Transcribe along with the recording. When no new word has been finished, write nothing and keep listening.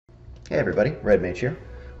Hey everybody, Red Mage here.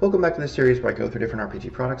 Welcome back to this series where I go through different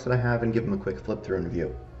RPG products that I have and give them a quick flip through and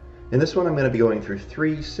review. In this one I'm going to be going through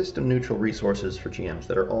 3 system-neutral resources for GMs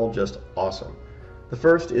that are all just awesome. The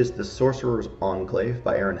first is the Sorcerers Enclave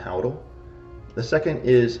by Aaron Howdle. The second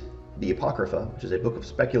is the Epochrypha, which is a book of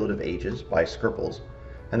speculative ages by Skirples.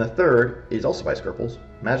 And the third is also by Skirples,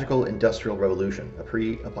 Magical Industrial Revolution, a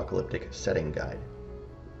pre-apocalyptic setting guide.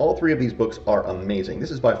 All 3 of these books are amazing.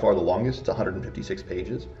 This is by far the longest, it's 156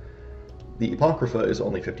 pages. The Epochrypha is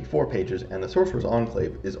only 54 pages, and the Sorcerer's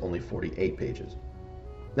Enclave is only 48 pages.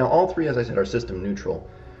 Now, all 3, as I said, are system neutral,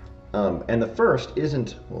 and the first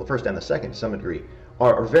isn't, well, the first and the second, to some degree,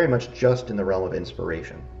 are very much just in the realm of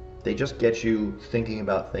inspiration. They just get you thinking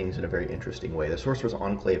about things in a very interesting way. The Sorcerer's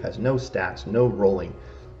Enclave has no stats, no rolling,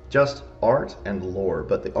 just art and lore,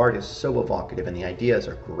 but the art is so evocative, and the ideas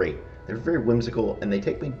are great. They're very whimsical, and they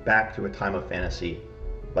take me back to a time of fantasy,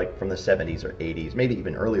 like from the 70s or 80s, maybe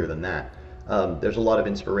even earlier than that. There's a lot of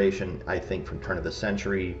inspiration, I think, from turn of the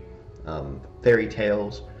century, fairy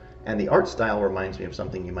tales, and the art style reminds me of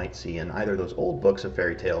something you might see in either those old books of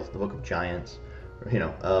fairy tales, the Book of Giants,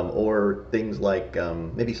 or things like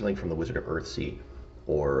maybe something from the Wizard of Earthsea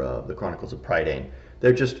or the Chronicles of Prydain.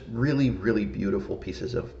 They're just really, really beautiful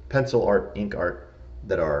pieces of pencil art, ink art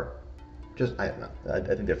that are just, I don't know, I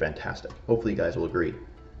think they're fantastic. Hopefully you guys will agree.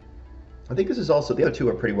 I think this is also, the other 2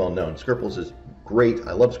 are pretty well known. Skirples is great.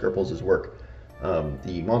 I love Skirples' work.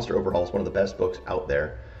 The Monster Overhaul is one of the best books out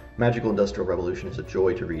there. Magical Industrial Revolution is a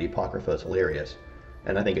joy to read. Epochrypha is hilarious.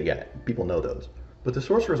 And I think, again, people know those. But the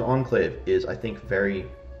Sorcerer's Enclave is, I think, very,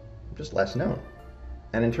 just less known.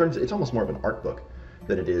 And in terms, it's almost more of an art book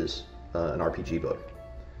than it is an RPG book.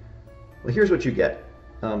 Well, here's what you get.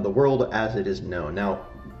 The world as it is known. Now,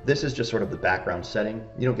 this is just sort of the background setting.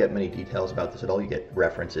 You don't get many details about this at all. You get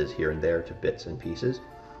references here and there to bits and pieces.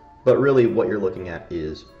 But really what you're looking at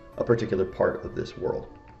is a particular part of this world.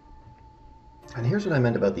 And here's what I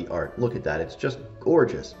meant about the art. Look at that. It's just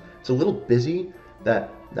gorgeous. It's a little busy,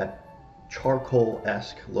 that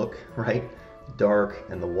charcoal-esque look, right? Dark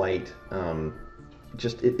and the white.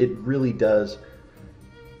 It really does,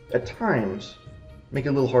 at times, make it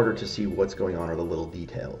a little harder to see what's going on or the little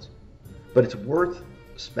details. But it's worth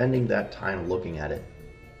spending that time looking at it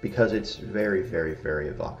because it's very, very, very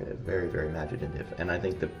evocative, very, very imaginative, and I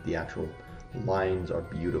think that the actual lines are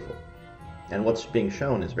beautiful. And what's being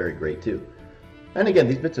shown is very great too. And again,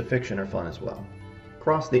 these bits of fiction are fun as well.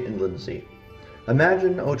 Cross the inland sea.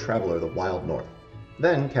 Imagine, O traveler, the wild north.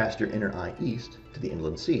 Then cast your inner eye east to the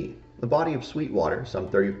inland sea, the body of sweet water some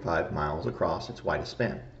 35 miles across its widest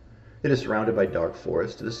span. It is surrounded by dark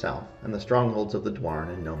forests to the south and the strongholds of the Dwarn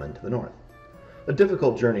and Nomen to the north. A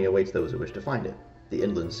difficult journey awaits those who wish to find it. The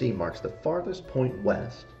inland sea marks the farthest point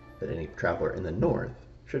west that any traveler in the north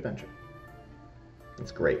should venture.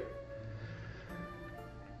 It's great.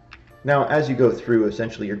 Now, as you go through,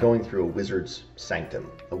 essentially you're going through a wizard's sanctum,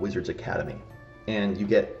 a wizard's academy, and you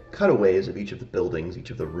get cutaways of each of the buildings, each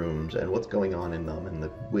of the rooms, and what's going on in them, and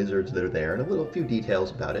the wizards that are there, and a few details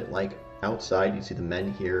about it, like outside you see the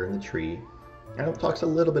men here in the tree, and it talks a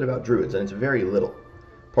little bit about druids, and it's very little.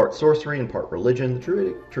 Part sorcery and part religion, the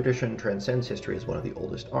Druidic tradition transcends history as one of the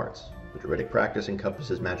oldest arts. The Druidic practice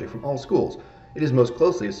encompasses magic from all schools. It is most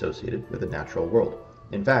closely associated with the natural world.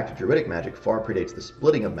 In fact, Druidic magic far predates the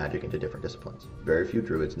splitting of magic into different disciplines. Very few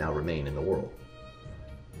Druids now remain in the world.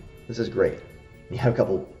 This is great. You have a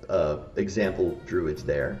couple example Druids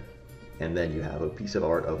there, and then you have a piece of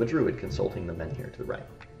art of a Druid consulting the men here to the right.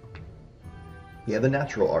 You have the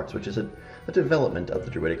natural arts, which is a development of the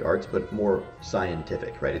Druidic arts, but more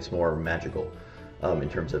scientific, right? It's more magical in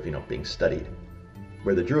terms of, being studied.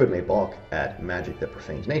 Where the Druid may balk at magic that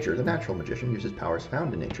profanes nature, the natural magician uses powers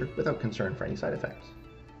found in nature without concern for any side effects.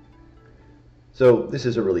 So this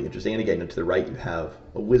is a really interesting, and again, to the right you have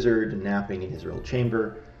a wizard napping in his royal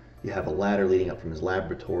chamber. You have a ladder leading up from his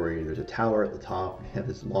laboratory. There's a tower at the top. You have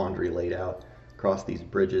his laundry laid out across these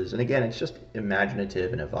bridges. And again, it's just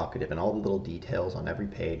imaginative and evocative, and all the little details on every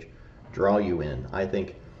page draw you in. I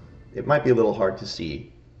think it might be a little hard to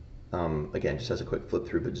see, again, just as a quick flip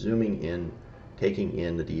through, but zooming in, taking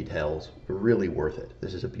in the details, really worth it.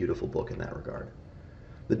 This is a beautiful book in that regard.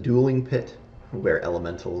 The Dueling Pit, where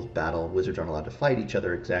elementals battle. Wizards aren't allowed to fight each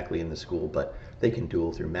other exactly in the school, but they can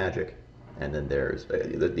duel through magic. And then there's,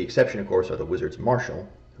 the exception, of course, are the Wizards Martial,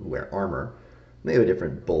 who wear armor. They have a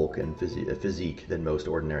different bulk and physique than most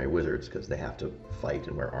ordinary wizards because they have to fight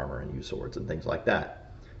and wear armor and use swords and things like that.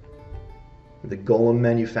 The Golem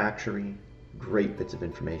Manufactory, great bits of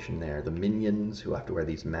information there. The Minions, who have to wear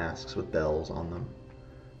these masks with bells on them.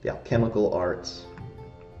 The Alchemical Arts,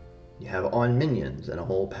 You have on minions and a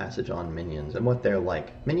whole passage on minions and what they're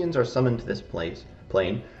like. Minions are summoned to this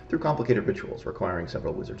plane through complicated rituals requiring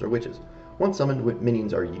several wizards or witches. Once summoned,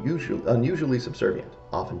 minions are unusually subservient,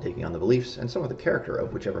 often taking on the beliefs and some of the character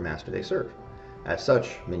of whichever master they serve. As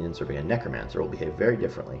such, minions serving a necromancer will behave very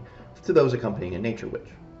differently to those accompanying a nature witch.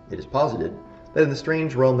 It is posited that in the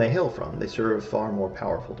strange realm they hail from, they serve far more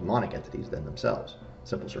powerful demonic entities than themselves.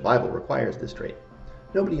 Simple survival requires this trait.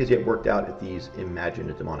 Nobody has yet worked out if these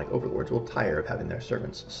imagined demonic overlords will tire of having their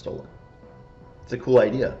servants stolen. It's a cool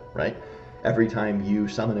idea, right? Every time you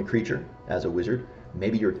summon a creature as a wizard,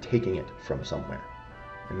 maybe you're taking it from somewhere.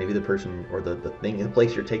 And maybe the person or the thing, the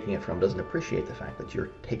place you're taking it from doesn't appreciate the fact that you're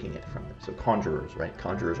taking it from them. So conjurers, right?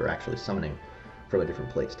 Conjurers are actually summoning from a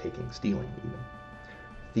different place, stealing even.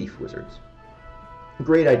 Thief wizards.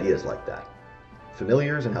 Great ideas like that.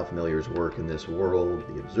 Familiars and how familiars work in this world,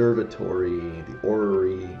 the observatory, the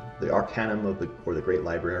orrery, the arcanum of the great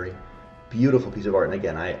library. Beautiful piece of art. And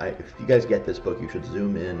again, if you guys get this book, you should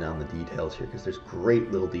zoom in on the details here because there's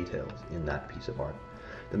great little details in that piece of art.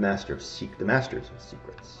 The Masters of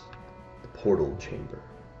Secrets, the Portal Chamber.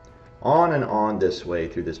 On and on this way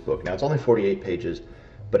through this book. Now it's only 48 pages,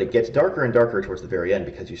 but it gets darker and darker towards the very end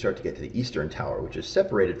because you start to get to the Eastern Tower, which is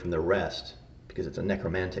separated from the rest because it's a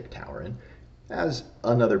necromantic tower. And as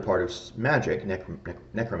another part of magic,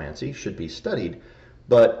 necromancy should be studied,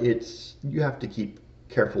 but you have to keep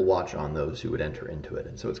careful watch on those who would enter into it.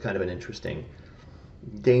 And so it's kind of an interesting,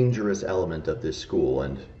 dangerous element of this school.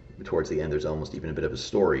 And towards the end, there's almost even a bit of a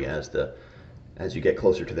story as you get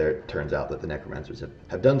closer to there, it turns out that the necromancers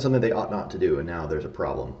have done something they ought not to do, and now there's a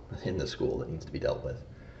problem in the school that needs to be dealt with.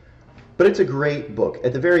 But it's a great book.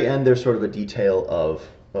 At the very end, there's sort of a detail of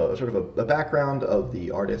sort of a background of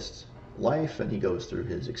the artist's life, and he goes through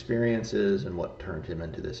his experiences and what turned him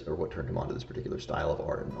into this, or what turned him onto this particular style of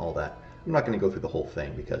art and all that. I'm not going to go through the whole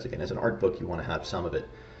thing because, again, as an art book, you want to have some of it.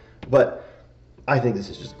 But I think this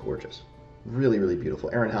is just gorgeous. Really, really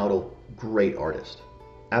beautiful. Aaron Howdell, great artist.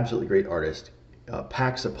 Absolutely great artist.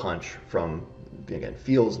 Packs a punch from, again,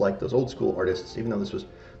 feels like those old school artists, even though this was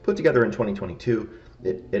put together in 2022.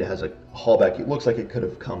 It has a hallback. It looks like it could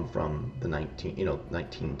have come from the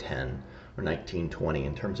 1910 or 1920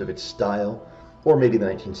 in terms of its style, or maybe the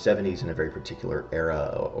 1970s in a very particular era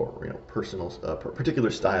or particular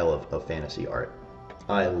style of fantasy art.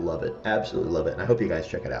 I love it, absolutely love it, and I hope you guys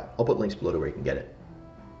check it out. I'll put links below to where you can get it.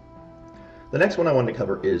 The next one I wanted to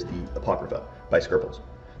cover is the Epochrypha by Scribbles.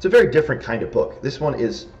 It's a very different kind of book. This one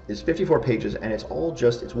is 54 pages, and it's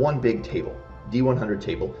one big table, D100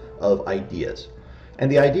 table of ideas. And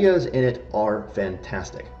the ideas in it are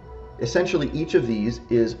fantastic. Essentially, each of these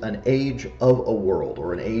is an age of a world,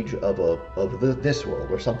 or an age of this world,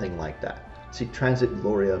 or something like that. See, Transit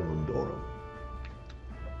Gloria Mundorum.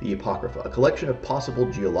 The Epochrypha, a collection of possible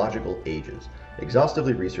geological ages,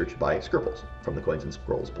 exhaustively researched by Scribbles from the Coins and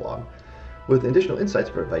Scrolls blog, with additional insights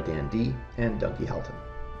provided by Dan D. and Duncan Halton.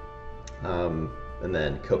 And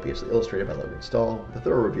then copiously illustrated by Logan Stahl, with a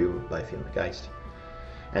thorough review by Fiona Geist,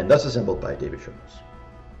 and thus assembled by David Shomos.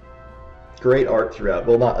 Great art throughout.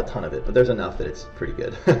 Well, not a ton of it, but there's enough that it's pretty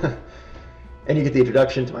good. And you get the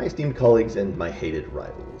introduction to my esteemed colleagues and my hated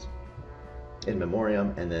rivals. In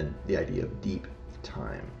memoriam, and then the idea of deep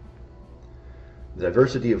time. The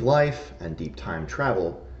diversity of life and deep time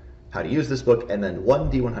travel, how to use this book, and then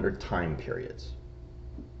 1D100 time periods.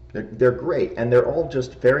 They're great, and they're all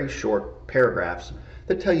just very short paragraphs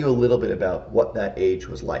that tell you a little bit about what that age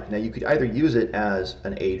was like. Now, you could either use it as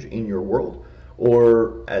an age in your world,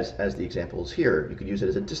 or as the examples here, you could use it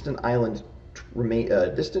as a distant islands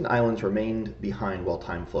remained behind while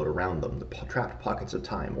time flowed around them, the trapped pockets of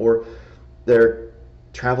time, or they're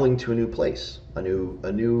traveling to a new place, a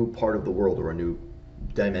new part of the world, or a new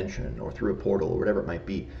dimension, or through a portal, or whatever it might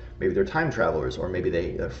be. Maybe they're time travelers, or maybe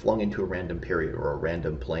they're flung into a random period, or a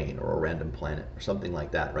random plane, or a random planet, or something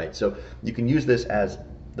like that, right? So you can use this as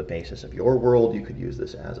the basis of your world. You could use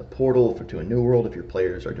this as a portal to a new world if your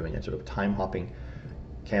players are doing a sort of time-hopping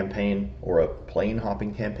campaign or a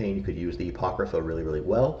plane-hopping campaign. You could use the Epochrypha really, really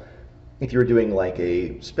well. If you're doing like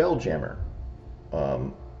a Spelljammer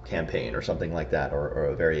campaign or something like that, or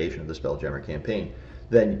a variation of the Spelljammer campaign,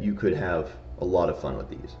 then you could have a lot of fun with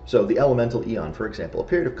these. So the Elemental Eon, for example, a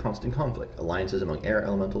period of constant conflict. Alliances among air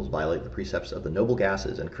elementals violate the precepts of the noble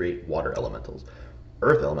gases and create water elementals.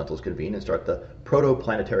 Earth elementals convene and start the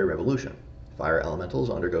proto-planetary revolution. Fire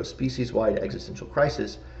elementals undergo species-wide existential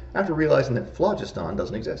crisis after realizing that phlogiston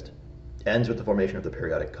doesn't exist. Ends with the formation of the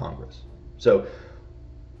Periodic Congress. So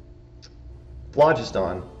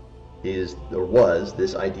phlogiston was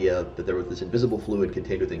this idea that there was this invisible fluid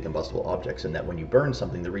contained within combustible objects, and that when you burn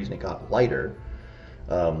something, the reason it got lighter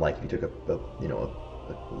Like if you took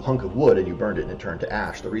a hunk of wood and you burned it and it turned to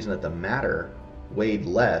ash, the reason that the matter weighed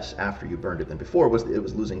less after you burned it than before was it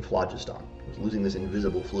was losing phlogiston. It was losing this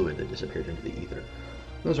invisible fluid that disappeared into the ether.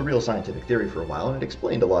 It was a real scientific theory for a while, and it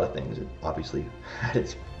explained a lot of things. It obviously had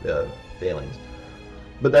its failings.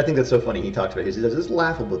 But I think that's so funny. He talks about it. He says this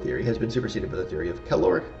laughable theory has been superseded by the theory of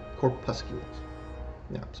caloric corpuscles.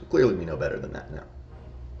 Yeah, so clearly we know better than that now.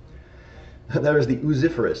 There is the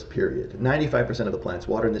ooziferous period. 95% of the planet's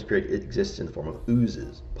water in this period exists in the form of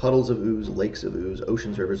oozes. Puddles of ooze, lakes of ooze,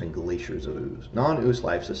 oceans, rivers, and glaciers of ooze. Non-ooze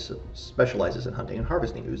life specializes in hunting and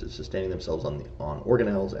harvesting oozes, sustaining themselves on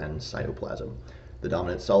organelles and cytoplasm. The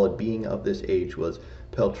dominant solid being of this age was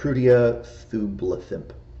Peltrudia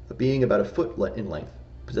thublathimp, a being about a foot in length,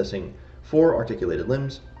 possessing 4 articulated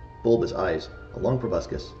limbs, bulbous eyes, a long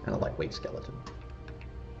proboscis, and a lightweight skeleton.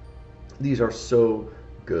 These are so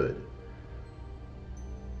good.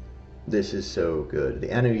 This is so good.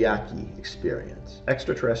 The Anunnaki experience.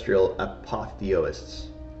 Extraterrestrial apotheoists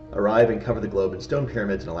arrive and cover the globe in stone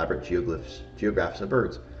pyramids and elaborate geographs of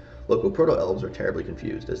birds. Local proto-elves are terribly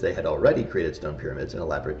confused, as they had already created stone pyramids and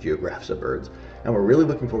elaborate geographs of birds, and were really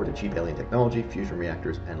looking forward to cheap alien technology, fusion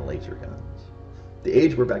reactors, and laser guns. The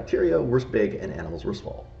age where bacteria were big and animals were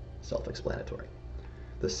small. Self-explanatory.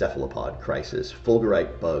 The cephalopod crisis,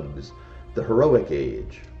 fulgurite bugs, the heroic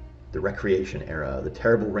age, the recreation era, the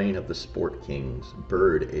terrible reign of the sport kings,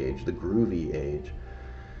 bird age, the groovy age,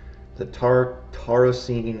 the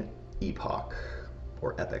Tarocene epoch,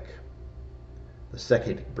 or epic, the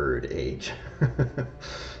second bird age,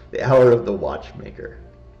 the hour of the watchmaker,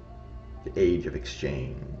 the age of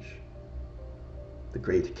exchange, the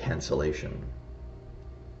great cancellation,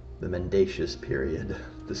 the mendacious period,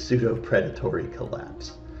 the pseudo-predatory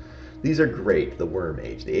collapse. These are great, the worm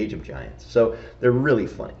age, the age of giants. So they're really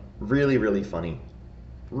funny, really, really funny,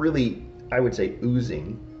 really, I would say,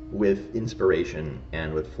 oozing with inspiration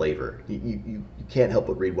and with flavor. You can't help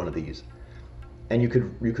but read one of these, and you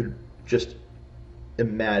could just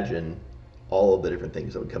imagine all of the different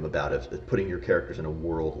things that would come about of putting your characters in a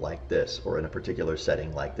world like this, or in a particular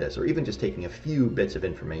setting like this, or even just taking a few bits of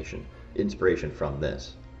inspiration from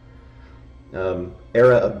this.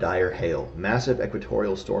 Era of dire hail. Massive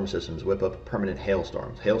equatorial storm systems whip up permanent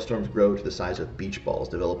hailstorms. Hailstorms grow to the size of beach balls,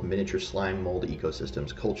 develop miniature slime mold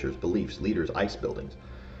ecosystems, cultures, beliefs, leaders, ice buildings.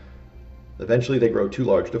 Eventually they grow too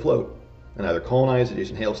large to float, and either colonize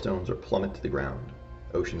adjacent hailstones or plummet to the ground.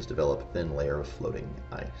 Oceans develop a thin layer of floating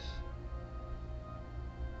ice.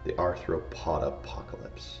 The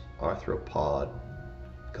Arthropodapocalypse.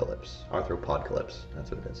 Arthropocalypse.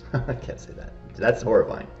 That's what it is. I can't say that. That's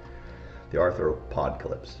horrifying. The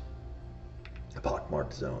Arthropocalypse. A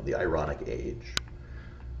pockmarked zone. The Ironic Age.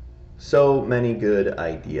 So many good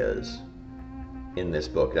ideas in this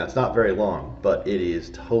book. Now, it's not very long, but it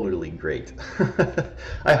is totally great.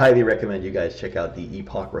 I highly recommend you guys check out the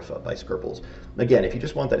Epochrypha by Scribbles. Again, if you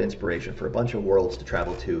just want that inspiration for a bunch of worlds to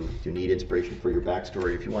travel to, if you need inspiration for your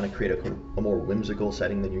backstory, if you want to create a more whimsical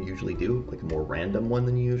setting than you usually do, like a more random one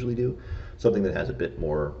than you usually do, something that has a bit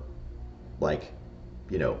more, like,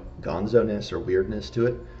 gonzo-ness or weirdness to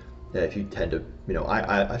it. If you tend to,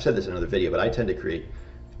 I've said this in another video, but I tend to create,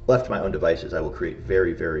 left to my own devices, I will create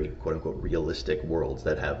very, very quote-unquote realistic worlds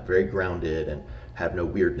that have very grounded and have no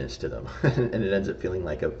weirdness to them. And it ends up feeling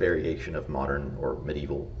like a variation of modern or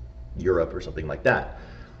medieval Europe or something like that.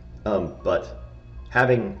 But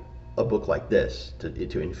having a book like this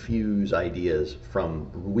to infuse ideas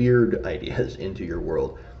from weird ideas into your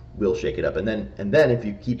world will shake it up. And then if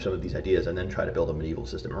you keep some of these ideas and then try to build a medieval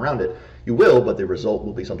system around it, you will, but the result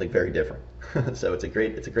will be something very different. So it's a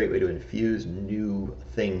great way to infuse new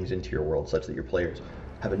things into your world such that your players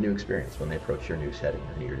have a new experience when they approach your new setting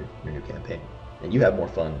or your new campaign. And you have more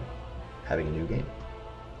fun having a new game.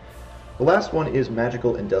 The last one is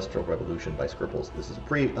Magical Industrial Revolution by Scribbles. This is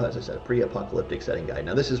as I said, a pre-apocalyptic setting guide.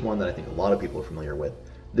 Now this is one that I think a lot of people are familiar with.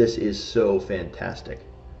 This is so fantastic.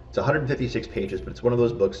 It's 156 pages, but it's one of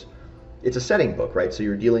those books. It's a setting book, right? So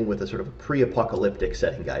you're dealing with a sort of a pre-apocalyptic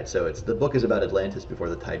setting guide. So the book is about Atlantis before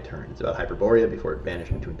the tide turned. It's about Hyperborea before it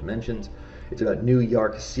vanished between dimensions. It's about New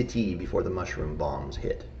York City before the mushroom bombs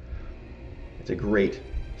hit. It's a great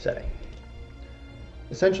setting.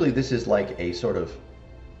 Essentially, this is like a sort of,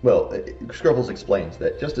 Scribbles explains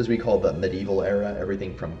that just as we call the medieval era,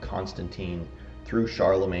 everything from Constantine through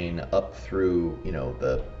Charlemagne up through,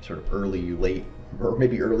 the sort of late, or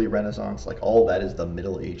maybe early Renaissance, like all that is the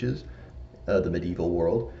Middle Ages, the medieval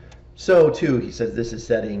world. So too, he says this is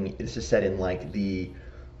set in like the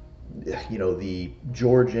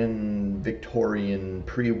Georgian, Victorian,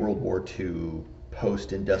 pre-World War II,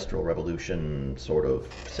 post-industrial revolution sort of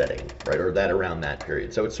setting, right? Or that around that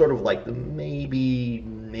period. So it's sort of like the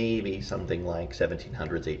maybe something like 1700s,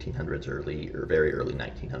 1800s, early or very early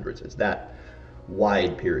 1900s. It's that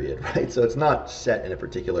wide period, right? So it's not set in a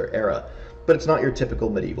particular era, but it's not your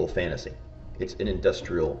typical medieval fantasy. It's an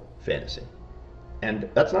industrial fantasy. And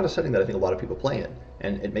that's not a setting that I think a lot of people play in,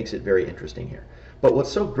 and it makes it very interesting here. But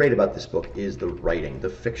what's so great about this book is the writing, the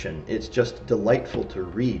fiction. It's just delightful to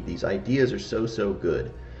read. These ideas are so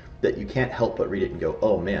good that you can't help but read it and go,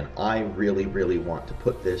 oh man, I really want to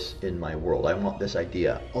put this in my world. I want this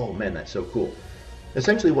idea. Oh man, that's so cool.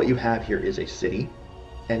 Essentially what you have here is a city,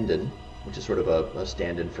 Endon, which is sort of a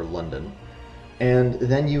stand-in for London. And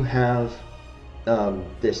then you have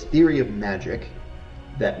this theory of magic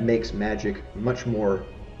that makes magic much more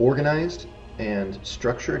organized and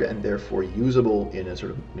structured and therefore usable in a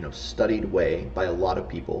sort of studied way by a lot of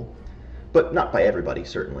people, but not by everybody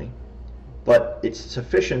certainly. But it's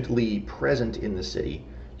sufficiently present in the city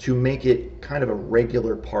to make it kind of a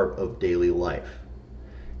regular part of daily life.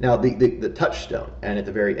 Now the touchstone, and at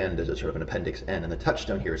the very end there's a sort of an appendix N, and the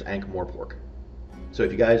touchstone here is Ankh-Morpork. So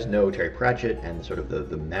if you guys know Terry Pratchett and sort of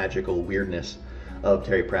the magical weirdness of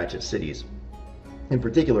Terry Pratchett's cities, in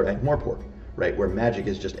particular Ankh-Morpork, right, where magic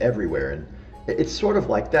is just everywhere, and it's sort of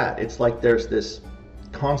like that. It's like there's this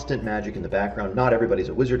constant magic in the background. Not everybody's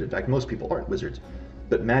a wizard. In fact, most people aren't wizards,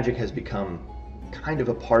 but magic has become kind of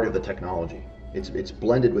a part of the technology. It's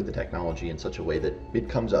blended with the technology in such a way that it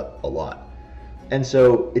comes up a lot. And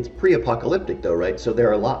so it's pre-apocalyptic though, right? So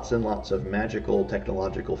there are lots and lots of magical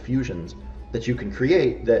technological fusions that you can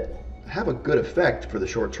create that have a good effect for the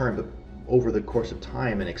short term, but over the course of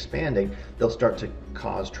time and expanding, they'll start to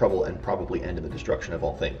cause trouble and probably end in the destruction of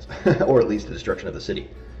all things, or at least the destruction of the city.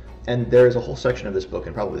 And there's a whole section of this book,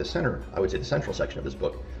 and probably the center, I would say the central section of this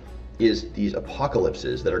book, is these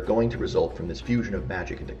apocalypses that are going to result from this fusion of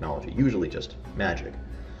magic and technology, usually just magic,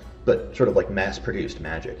 but sort of like mass-produced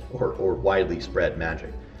magic, or widely spread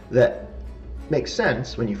magic, that makes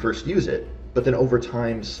sense when you first use it, but then over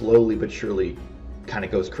time, slowly but surely, kind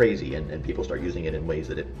of goes crazy, and people start using it in ways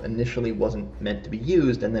that it initially wasn't meant to be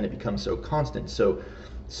used, and then it becomes so constant,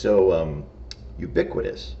 so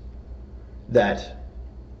ubiquitous, that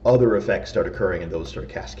other effects start occurring and those sort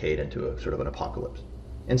of cascade into a sort of an apocalypse.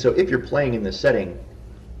 And so if you're playing in this setting,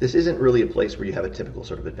 this isn't really a place where you have a typical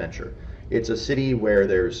sort of adventure. It's a city where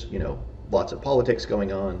there's, lots of politics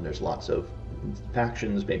going on, there's lots of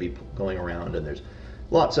factions maybe going around, and there's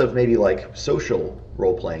lots of maybe like social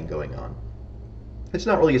role-playing going on. It's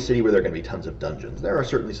not really a city where there are going to be tons of dungeons. There are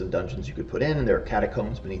certainly some dungeons you could put in. There are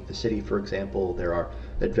catacombs beneath the city, for example. There are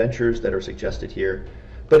adventures that are suggested here.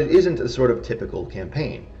 But it isn't a sort of typical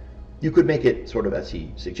campaign. You could make it sort of, as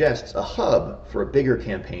he suggests, a hub for a bigger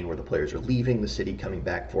campaign where the players are leaving the city, coming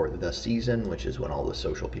back for the season, which is when all the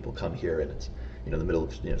social people come here, and it's the middle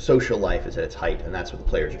of social life is at its height, and that's what the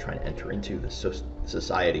players are trying to enter into, this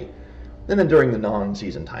society. And then during the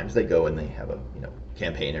non-season times, they go and they have a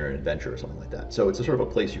campaign or an adventure or something like that. So it's a sort of a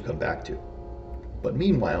place you come back to. But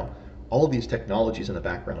meanwhile, all these technologies in the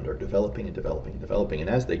background are developing and developing and developing, and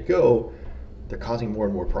as they go, they're causing more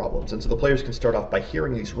and more problems. And so the players can start off by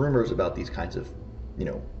hearing these rumors about these kinds of,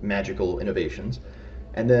 magical innovations,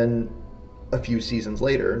 and then a few seasons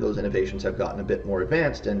later, those innovations have gotten a bit more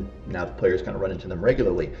advanced, and now the players kind of run into them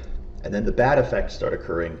regularly. And then the bad effects start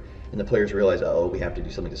occurring, and the players realize, oh, we have to do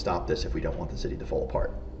something to stop this if we don't want the city to fall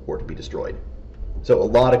apart or to be destroyed. So a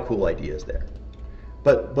lot of cool ideas there.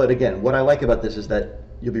 But again, what I like about this is that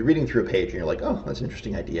you'll be reading through a page and you're like, oh, that's an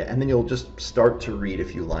interesting idea. And then you'll just start to read a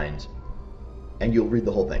few lines and you'll read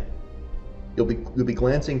the whole thing. You'll be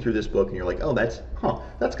glancing through this book and you're like, oh,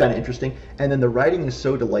 that's kind of interesting. And then the writing is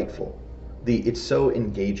so delightful. It's so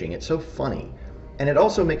engaging. It's so funny. And it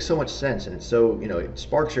also makes so much sense, and it's so, it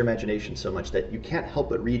sparks your imagination so much that you can't help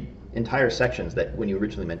but read entire sections that when you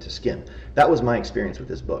originally meant to skim. That was my experience with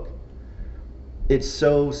this book. It's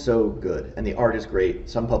so good, and the art is great.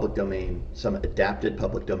 Some public domain, some adapted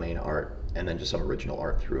public domain art, and then just some original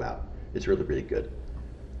art throughout. It's really good.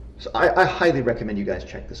 So I highly recommend you guys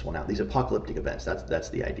check this one out. These apocalyptic events, that's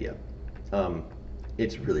the idea.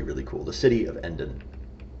 It's really cool. The city of Endon.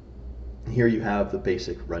 Here you have the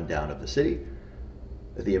basic rundown of the city,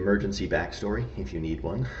 the emergency backstory, if you need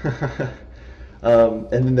one.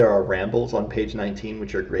 And then there are rambles on page 19,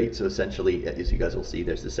 which are great. So essentially, as you guys will see,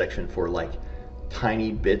 there's this section for like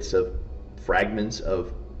tiny bits of fragments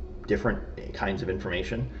of different kinds of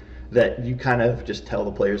information that you kind of just tell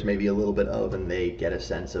the players maybe a little bit of, and they get a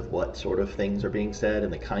sense of what sort of things are being said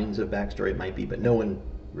and the kinds of backstory it might be, but no one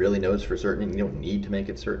really knows for certain, and you don't need to make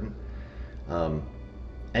it certain.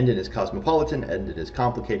 Endon is cosmopolitan, Endon is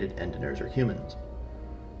complicated, Endoners are humans.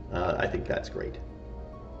 I think that's great.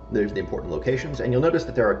 There's the important locations, and you'll notice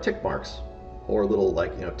that there are tick marks or little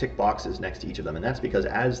tick boxes next to each of them, and that's because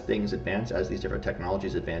as things advance, as these different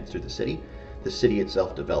technologies advance through the city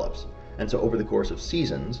itself develops. And so over the course of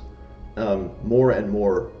seasons, more and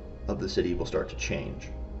more of the city will start to change.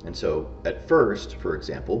 And so at first, for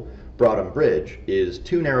example, Broadham Bridge is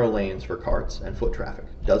 2 narrow lanes for carts and foot traffic,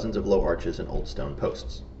 dozens of low arches and old stone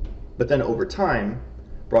posts. But then over time,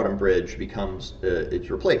 Broadham Bridge becomes its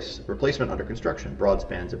replacement under construction, broad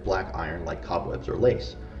spans of black iron like cobwebs or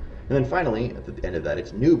lace. And then finally, at the end of that,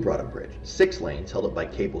 it's New Broadham Bridge, 6 lanes held up by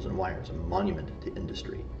cables and wires, a monument to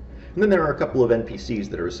industry. And then there are a couple of NPCs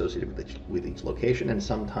that are associated with each location, and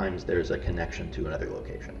sometimes there's a connection to another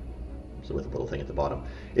location. So with a little thing at the bottom.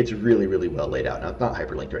 It's really, really well laid out. Now, it's not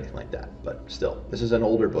hyperlinked or anything like that, but still. This is an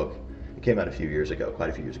older book. It came out a few years ago, quite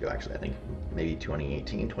a few years ago, actually. I think maybe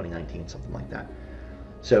 2018, 2019, something like that.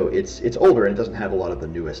 So it's older and it doesn't have a lot of the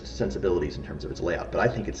newest sensibilities in terms of its layout, but I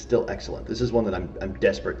think it's still excellent. This is one that I'm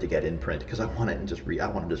desperate to get in print because I want it and I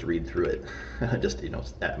want to just read through it, just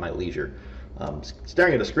at my leisure.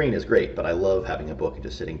 Staring at a screen is great, but I love having a book and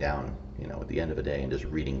just sitting down, at the end of a day and just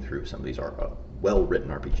reading through some of these are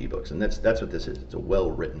well-written RPG books, and that's what this is. It's a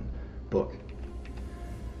well-written book.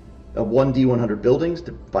 1D100 buildings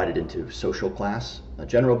divided into social class,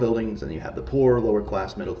 general buildings, and you have the poor, lower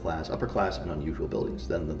class, middle class, upper class, and unusual buildings.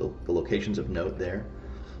 Then the locations of note there.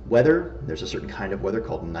 Weather, there's a certain kind of weather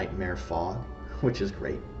called nightmare fog, which is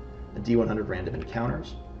great. D100 random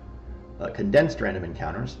encounters. Condensed random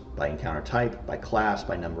encounters by encounter type, by class,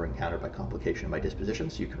 by number encounter, by complication, by disposition,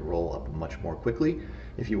 so you can roll up much more quickly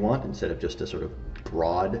if you want, instead of just a sort of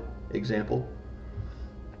broad example.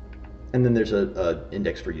 And then there's a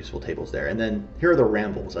index for useful tables there. And then here are the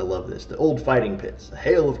rambles. I love this. The old fighting pits, a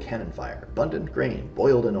hail of cannon fire, abundant grain,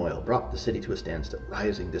 boiled in oil, brought the city to a standstill,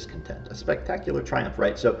 rising discontent, a spectacular triumph,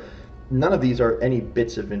 right? So none of these are any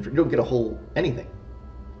bits of information. You don't get a whole anything.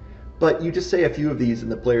 But you just say a few of these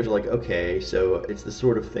and the players are like, okay, so it's the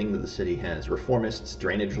sort of thing that the city has. Reformists,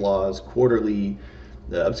 drainage laws, quarterly,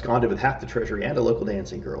 absconded with half the treasury and a local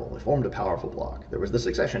dancing girl. They formed a powerful bloc. There was the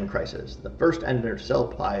succession crisis. The first editor to sell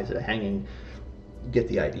pies at a hanging. Get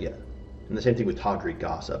the idea. And the same thing with tawdry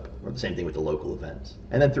gossip, or the same thing with the local events.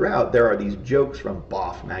 And then throughout, there are these jokes from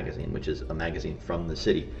Boff magazine, which is a magazine from the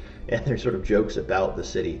city. And they're sort of jokes about the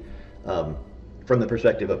city from the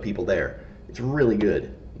perspective of people there. It's really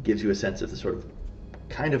good. It gives you a sense of the sort of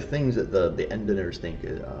kind of things that the editors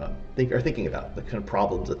are thinking about, the kind of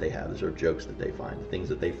problems that they have, the sort of jokes that they find, the things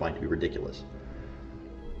that they find to be ridiculous.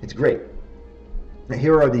 It's great. Now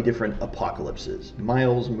here are the different apocalypses: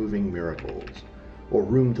 Miles Moving Miracles, or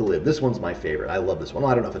Room to Live. This one's my favorite. I love this one.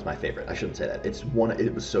 Well, I don't know if it's my favorite. I shouldn't say that.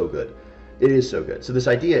 It was so good. It is so good. So this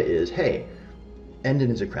idea is, hey, Endon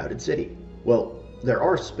is a crowded city. Well, there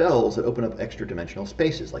are spells that open up extra dimensional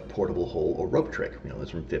spaces, like Portable Hole or Rope Trick.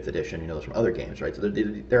 Those from 5th edition, those from other games, right? So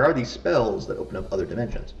there are these spells that open up other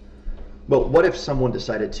dimensions. But what if someone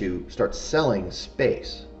decided to start selling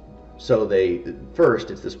space? So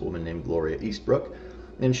first, it's this woman named Gloria Eastbrook,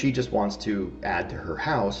 and she just wants to add to her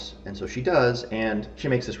house, and so she does, and she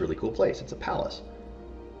makes this really cool place. It's a palace.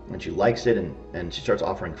 And she likes it, and she starts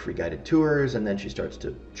offering free guided tours, and then she starts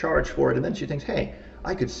to charge for it, and then she thinks, hey,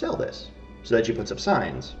 I could sell this. So that she puts up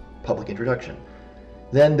signs, public introduction.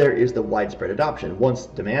 Then there is the widespread adoption. Once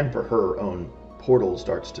demand for her own portal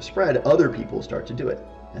starts to spread, other people start to do it.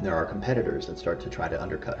 And there are competitors that start to try to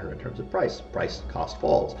undercut her in terms of price. Cost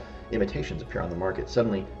falls. Imitations appear on the market.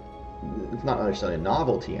 Suddenly, it's not necessarily a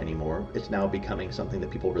novelty anymore. It's now becoming something that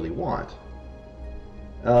people really want.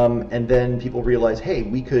 And then people realize, hey,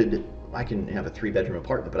 I can have a 3-bedroom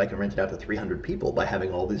apartment, but I can rent it out to 300 people by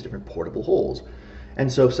having all these different portable holes. And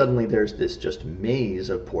so suddenly there's this just maze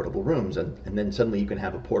of portable rooms, and then suddenly you can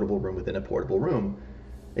have a portable room within a portable room,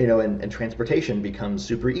 and transportation becomes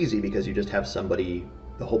super easy because you just have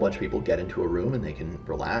a whole bunch of people get into a room and they can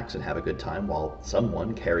relax and have a good time while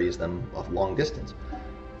someone carries them a long distance.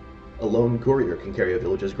 A lone courier can carry a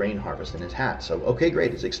village's grain harvest in his hat, so okay,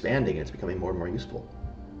 great, it's expanding and it's becoming more and more useful.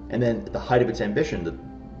 And then at the height of its ambition,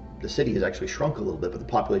 the city has actually shrunk a little bit, but the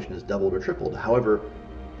population has doubled or tripled. However,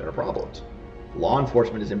 there are problems. Law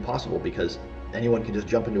enforcement is impossible because anyone can just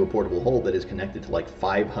jump into a portable hole that is connected to like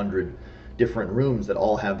 500 different rooms that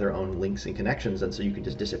all have their own links and connections, and so you can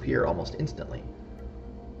just disappear almost instantly.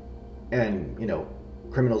 And,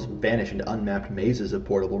 criminals vanish into unmapped mazes of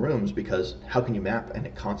portable rooms because how can you map in a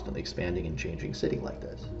constantly expanding and changing city like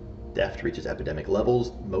this? Theft reaches epidemic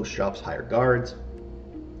levels, most shops hire guards.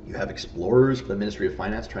 You have explorers for the Ministry of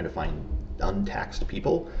Finance trying to find untaxed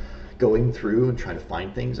people, going through and trying to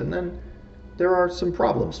find things, and then there are some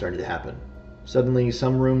problems starting to happen. Suddenly,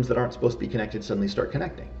 some rooms that aren't supposed to be connected suddenly start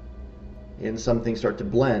connecting. And some things start to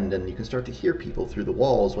blend, and you can start to hear people through the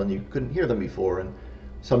walls when you couldn't hear them before. And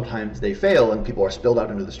sometimes they fail, and people are spilled out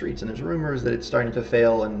into the streets. And there's rumors that it's starting to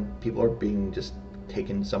fail, and people are being just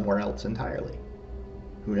taken somewhere else entirely.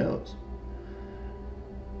 Who knows?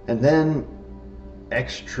 And then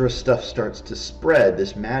extra stuff starts to spread.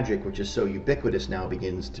 This magic, which is so ubiquitous now,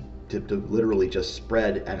 begins to literally just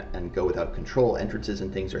spread and go without control. Entrances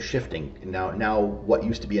and things are shifting. And now what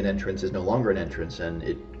used to be an entrance is no longer an entrance,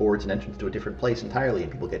 or it's an entrance to a different place entirely,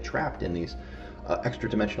 and people get trapped in these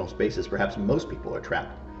extra-dimensional spaces. Perhaps most people are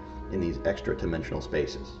trapped in these extra-dimensional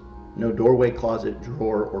spaces. No doorway, closet,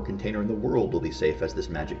 drawer, or container in the world will be safe as this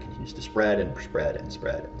magic continues to spread and spread and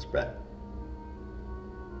spread and spread.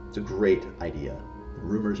 It's a great idea.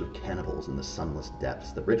 Rumors of cannibals in the sunless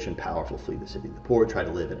depths. The rich and powerful flee the city. The poor try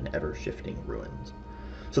to live in an ever-shifting ruins.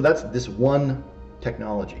 So that's this one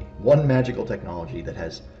technology, one magical technology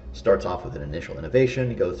that starts off with an initial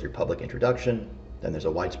innovation, goes through public introduction, then there's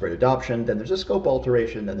a widespread adoption, then there's a scope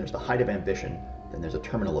alteration, then there's the height of ambition, then there's a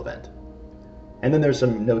terminal event. And then there's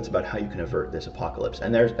some notes about how you can avert this apocalypse.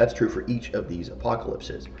 And that's true for each of these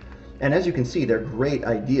apocalypses. And as you can see, they're great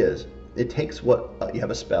ideas. It takes you have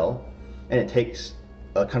a spell, and it takes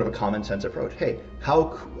a kind of a common sense approach. Hey,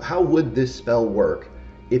 how would this spell work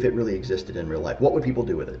if it really existed in real life? What would people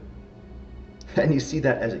do with it? And you see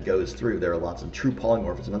that as it goes through. There are lots of true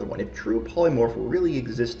polymorph is another one. If true polymorph really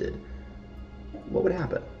existed, what would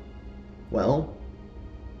happen? Well,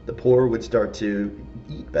 the poor would start to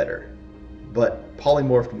eat better. But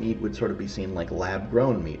polymorphed meat would sort of be seen like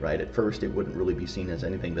lab-grown meat, right? At first, it wouldn't really be seen as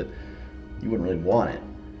anything that you wouldn't really want it.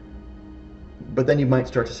 But then you might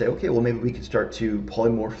start to say, okay, well, maybe we could start to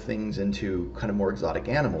polymorph things into kind of more exotic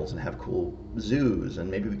animals and have cool zoos,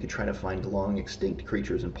 and maybe we could try to find long extinct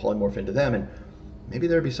creatures and polymorph into them. And maybe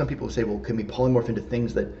there'd be some people who say, well, can we polymorph into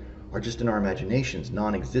things that are just in our imaginations,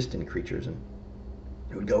 non-existent creatures? And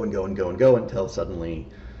it would go and go and go and go until suddenly,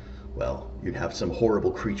 well, you'd have some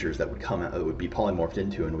horrible creatures that would come out, that would be polymorphed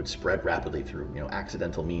into and would spread rapidly through,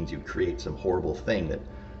 accidental means. You'd create some horrible thing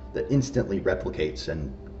that instantly replicates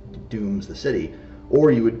and dooms the city.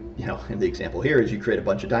 Or you would, in the example here is you create a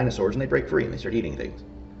bunch of dinosaurs and they break free and they start eating things.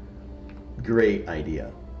 Great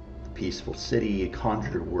idea. Peaceful city,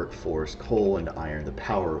 conjured workforce, coal and iron, the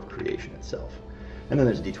power of creation itself. And then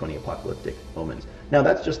there's D20 apocalyptic omens. Now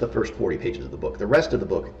that's just the first 40 pages of the book. The rest of the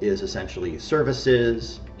book is essentially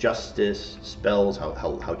services, justice, spells,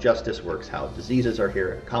 how justice works, how diseases are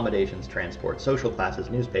here, accommodations, transport, social classes,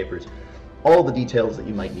 newspapers, all the details that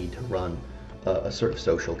you might need to run a sort of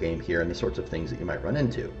social game here, and the sorts of things that you might run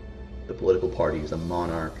into. The political parties, the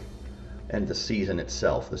monarch, and the season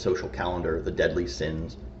itself, the social calendar, the deadly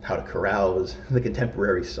sins, how to carouse, the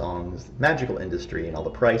contemporary songs, magical industry, and all the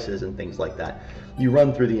prices and things like that. You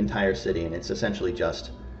run through the entire city, and it's essentially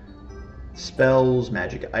just spells,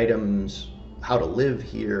 magic items, how to live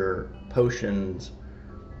here, potions,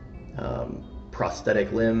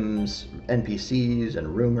 prosthetic limbs, NPCs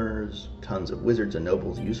and rumors, tons of wizards and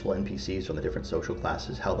nobles, useful NPCs from the different social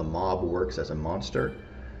classes, how the mob works as a monster.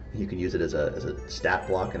 You can use it as a stat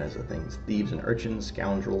block and as a thing. Thieves and urchins,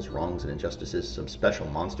 scoundrels, wrongs and injustices, some special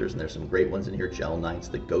monsters, and there's some great ones in here. Gel Knights,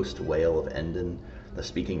 the Ghost Whale of Endon, the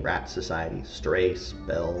Speaking Rat Society, Stray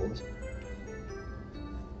Spells,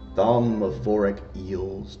 Thaumaphoric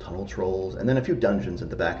Eels, Tunnel Trolls, and then a few dungeons at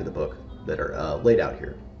the back of the book that are laid out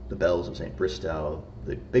here. The Bells of St. Bristow,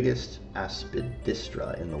 the biggest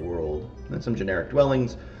aspidistra in the world, and then some generic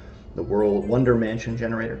dwellings, the World Wonder Mansion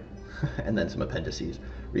generator, and then some appendices,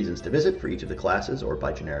 reasons to visit for each of the classes or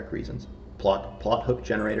by generic reasons, plot hook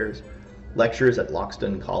generators, lectures at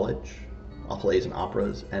Loxton College, plays and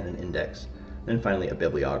operas, and an index, and finally a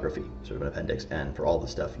bibliography, sort of an appendix, and for all the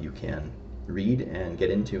stuff you can read and get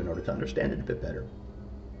into in order to understand it a bit better.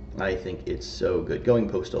 I think it's so good. Going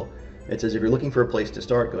Postal, it says if you're looking for a place to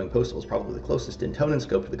start, Going Postal is probably the closest in tone and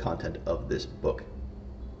scope to the content of this book.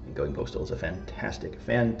 And Going Postal is a fantastic,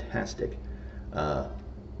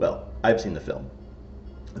 well, I've seen the film,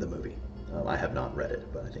 the movie. I have not read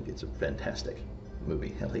it, but I think it's a fantastic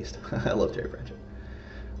movie, at least. I love Terry Pratchett.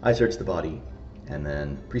 I Search the Body, and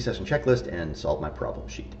then Pre-Session Checklist, and Solve My Problem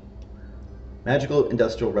Sheet. Magical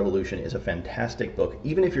Industrial Revolution is a fantastic book,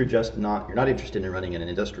 even if you're not interested in running in an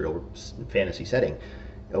industrial fantasy setting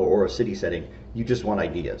or a city setting. You just want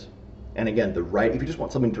ideas. And again, if you just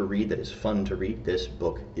want something to read that is fun to read, this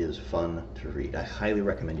book is fun to read. I highly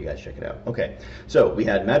recommend you guys check it out. Okay, so we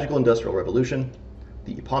had Magical Industrial Revolution,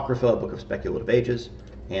 the Epochrypha, Book of Speculative Ages,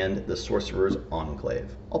 and the Sorcerers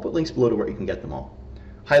Enclave. I'll put links below to where you can get them all.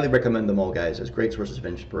 Highly recommend them all, guys, as great sources of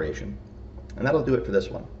inspiration. And that'll do it for this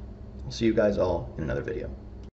one. I'll see you guys all in another video.